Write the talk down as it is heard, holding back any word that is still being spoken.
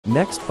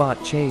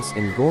Nextbot chase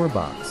in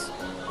gorebox.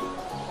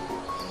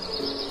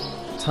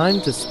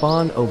 Time to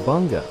spawn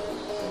Obunga.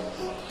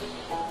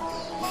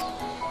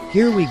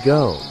 Here we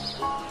go.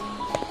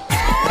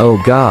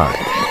 Oh god.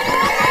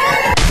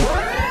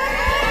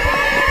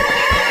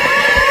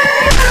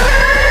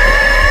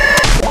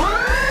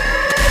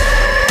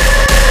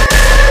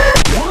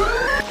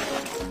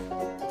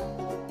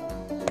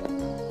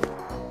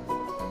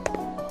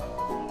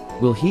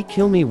 Will he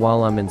kill me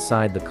while I'm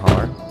inside the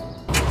car?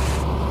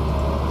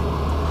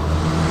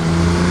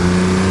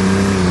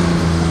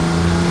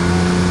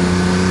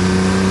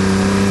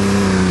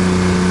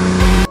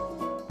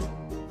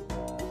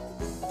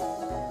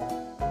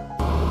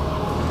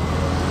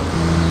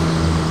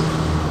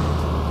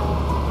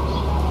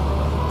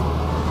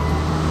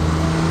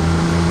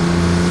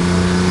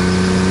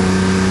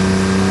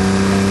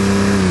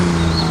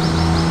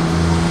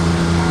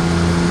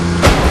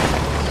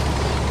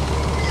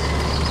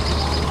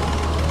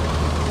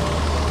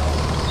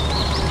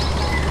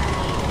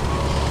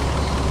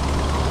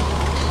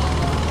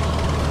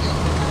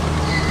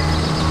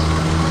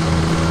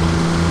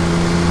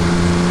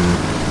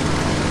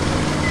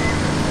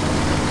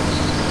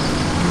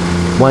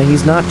 Why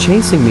he's not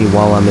chasing me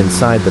while I'm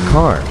inside the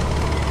car?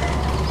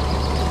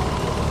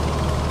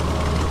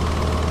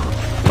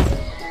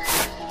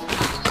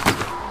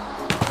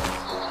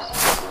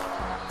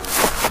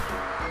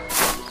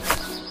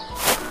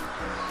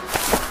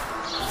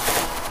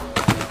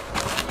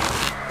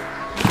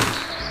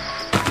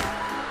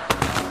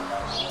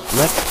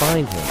 Let's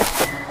find him.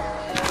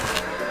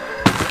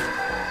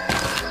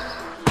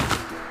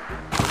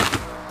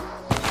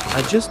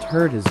 I just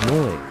heard his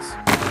noise.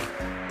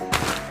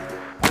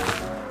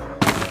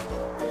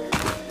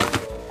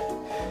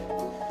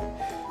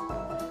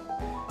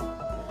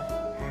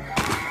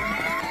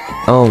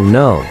 Oh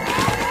no.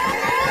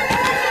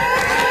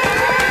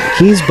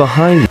 He's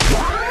behind me.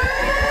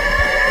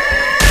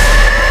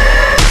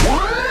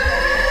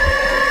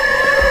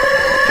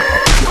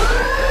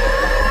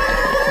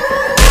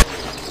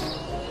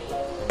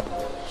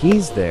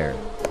 He's there.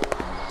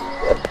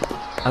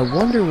 I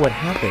wonder what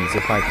happens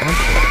if I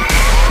punch him.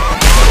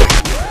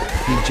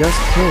 He just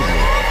killed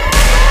me.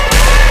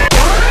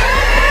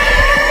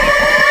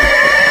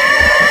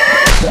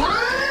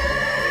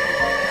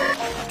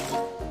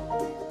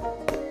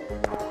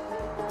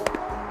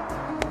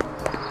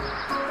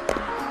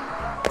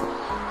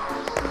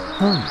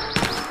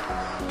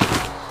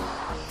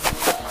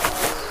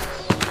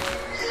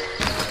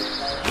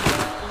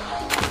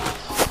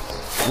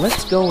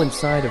 Let's go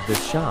inside of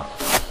this shop.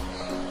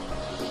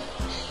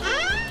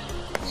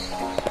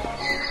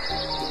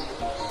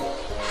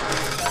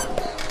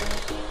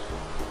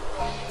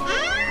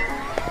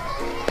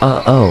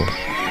 Uh-oh.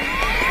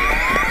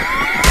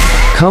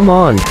 Come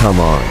on, come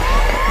on.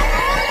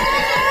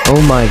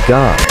 Oh my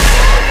god.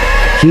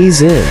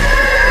 He's in.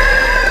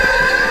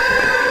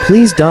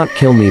 Please don't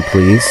kill me,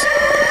 please.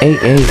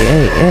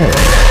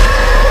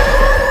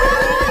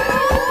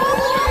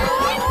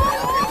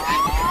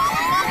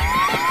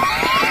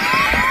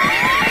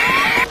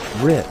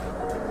 Rip.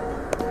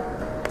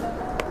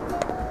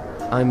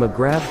 I'ma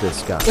grab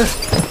this guy.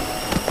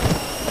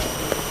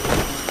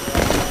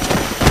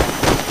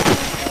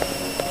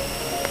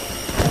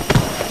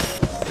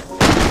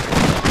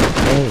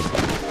 Hey.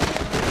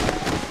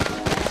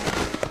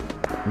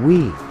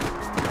 We.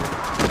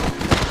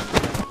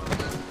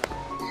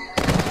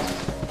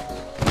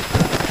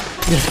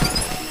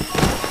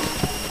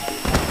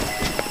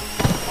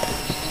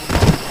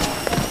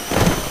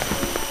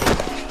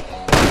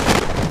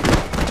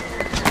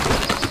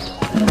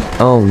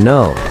 Oh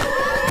no.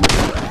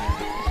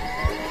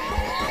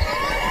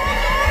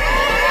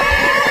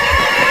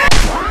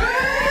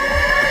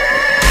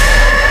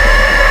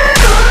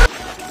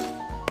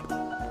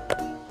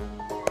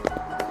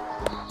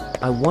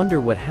 I wonder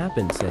what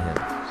happened to him.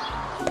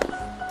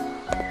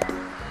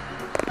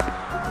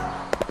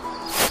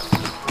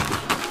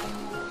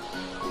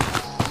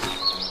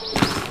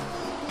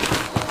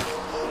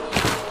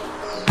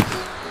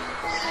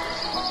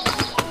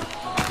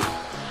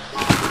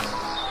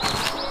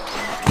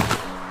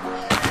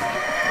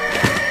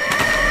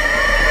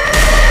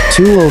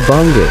 Two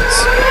Obungas.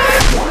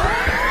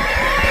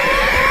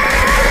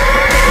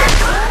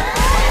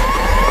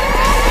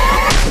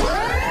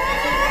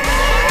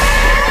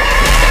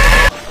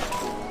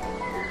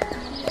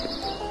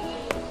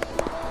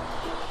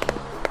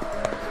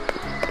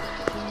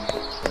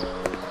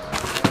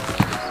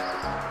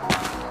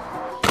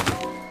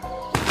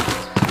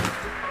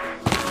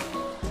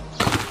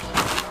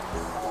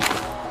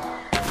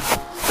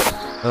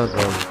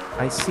 Uh-oh,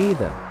 I see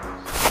them.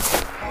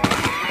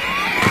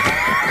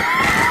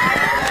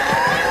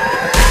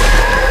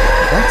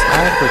 That's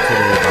all for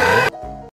today, guys.